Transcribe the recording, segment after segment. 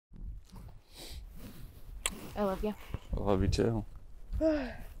I love you. I love you too.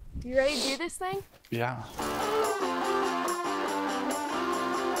 You ready to do this thing? Yeah.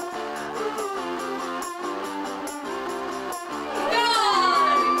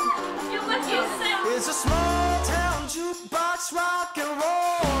 It's a small town jukebox, rock and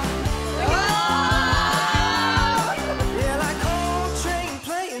roll. Yeah, like Coltrane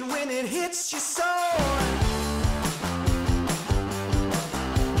playing when it hits your soul.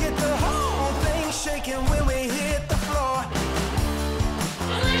 Get the whole thing shaking when we hit the floor.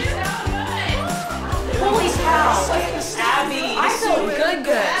 Holy cow! Abby, I feel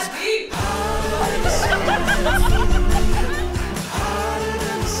good.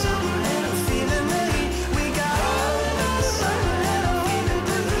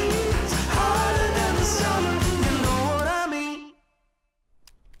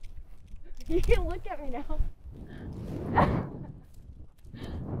 You can look at me now.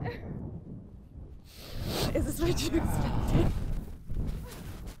 Is this what you expected?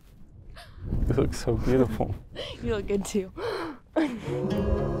 You look so beautiful. You look good too.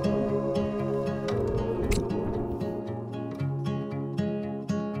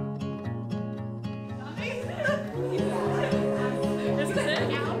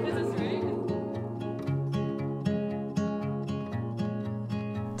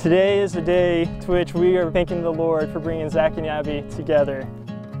 Today is a day to which we are thanking the Lord for bringing Zach and Abby together.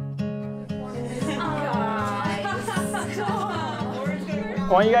 I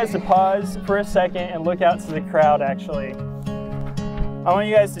want you guys to pause for a second and look out to the crowd, actually. I want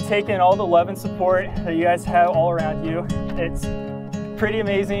you guys to take in all the love and support that you guys have all around you. It's pretty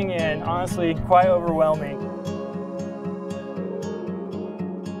amazing and honestly quite overwhelming.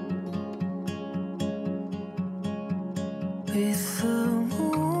 With the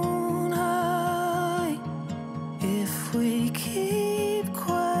moon high, if we keep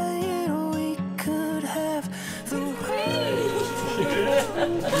quiet, we could have the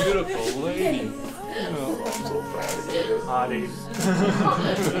Beautiful lady. Oh, I'm so proud of you. Hottie.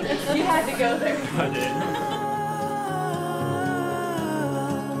 You had to go there. I did.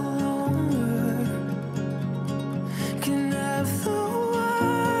 can have the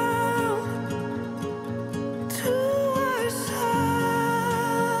world to ourselves,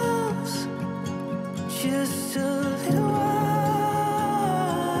 just a little while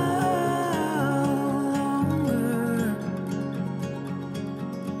longer.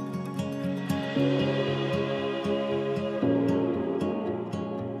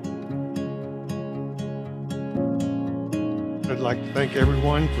 I'd like to thank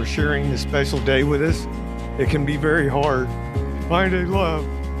everyone for sharing this special day with us. It can be very hard to find a love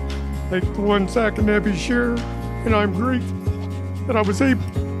like the one Zach and Abby share, and I'm grateful that I was able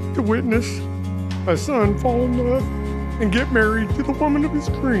to witness my son fall in love and get married to the woman of his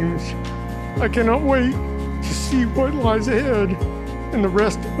dreams. I cannot wait to see what lies ahead and the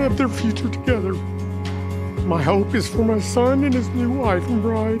rest of their future together. My hope is for my son and his new wife and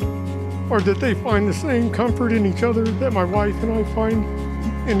bride, or that they find the same comfort in each other that my wife and I find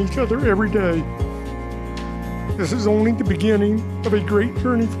in each other every day. This is only the beginning of a great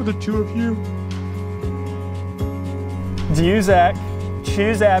journey for the two of you. Do you, Zach,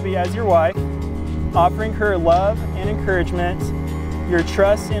 choose Abby as your wife, offering her love and encouragement, your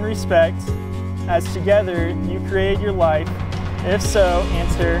trust and respect, as together you create your life? If so,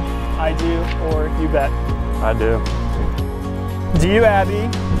 answer, I do, or you bet. I do. Do you, Abby,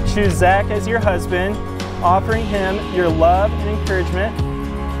 choose Zach as your husband, offering him your love and encouragement,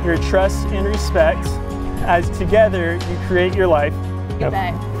 your trust and respect, as together you create your life? You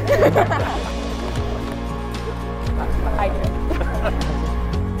bet. I do.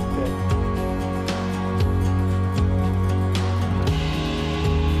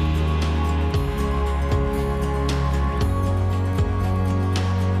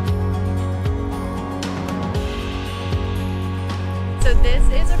 So this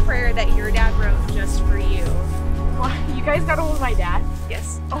is a prayer that your dad wrote just for you. What? You guys got a hold of my dad?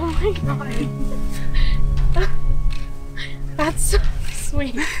 Yes. Oh my god. That's so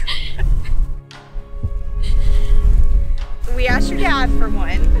sweet. We asked your dad for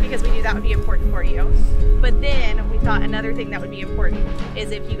one because we knew that would be important for you. But then we thought another thing that would be important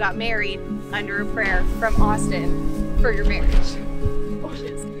is if you got married under a prayer from Austin for your marriage. Oh,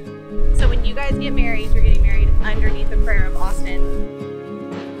 shit. So when you guys get married, you're getting married underneath the prayer of Austin.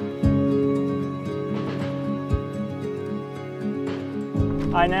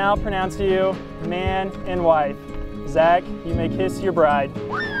 I now pronounce you man and wife. Zach, you may kiss your bride.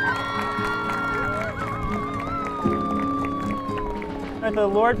 With the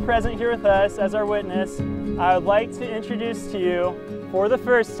Lord present here with us as our witness, I would like to introduce to you for the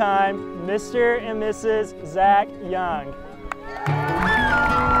first time, Mr. and Mrs. Zach Young.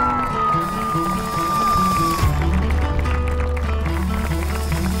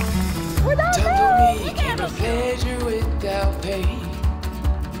 Tumble me came a pleasure without pain,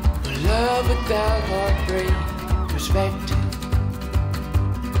 a love without heartbreak, perspective,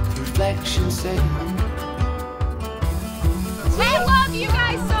 reflection, say. We love you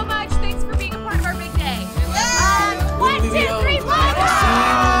guys so much. Thanks for being a part of our big day. 1, 2, 3, 4.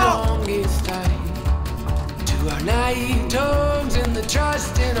 Longest time to our naive tongues and the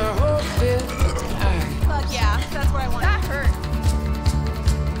trust in our hope filled eyes. Fuck yeah, that's what I want. That hurt.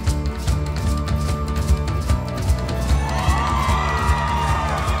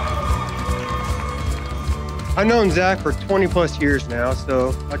 I've known Zach for 20 plus years now,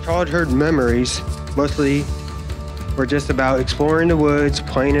 so my childhood memories mostly were just about exploring the woods,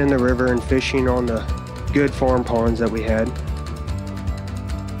 playing in the river, and fishing on the good farm ponds that we had.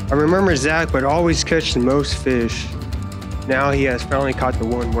 I remember Zach would always catch the most fish. Now he has finally caught the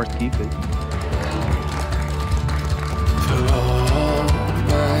one worth keeping. For all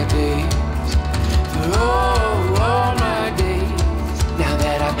my days, for all my days, now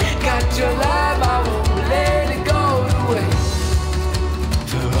that I've got your love, I won't let it go to waste.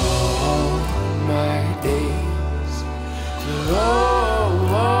 For all my days, for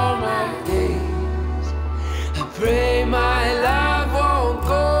all my days, I pray my love won't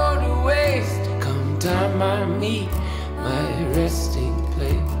go to waste. Come time I meet my resting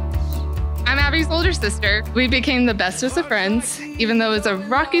place. I'm Abby's older sister. We became the bestest of friends, even though it was a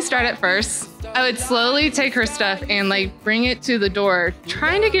rocky start at first. I would slowly take her stuff and bring it to the door,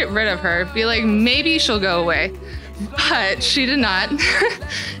 trying to get rid of her, be like, maybe she'll go away. But she did not,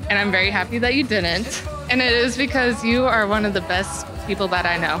 and I'm very happy that you didn't. And it is because you are one of the best people that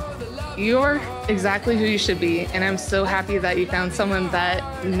I know. You're exactly who you should be, and I'm so happy that you found someone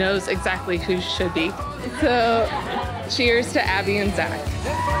that knows exactly who you should be. So, cheers to Abby and Zach.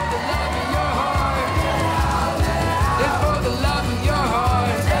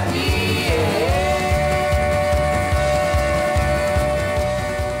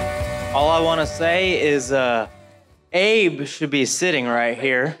 All I want to say is Abe should be sitting right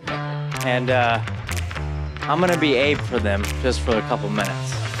here, and I'm going to be Abe for them just for a couple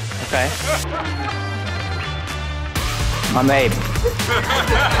minutes, okay? I'm Abe.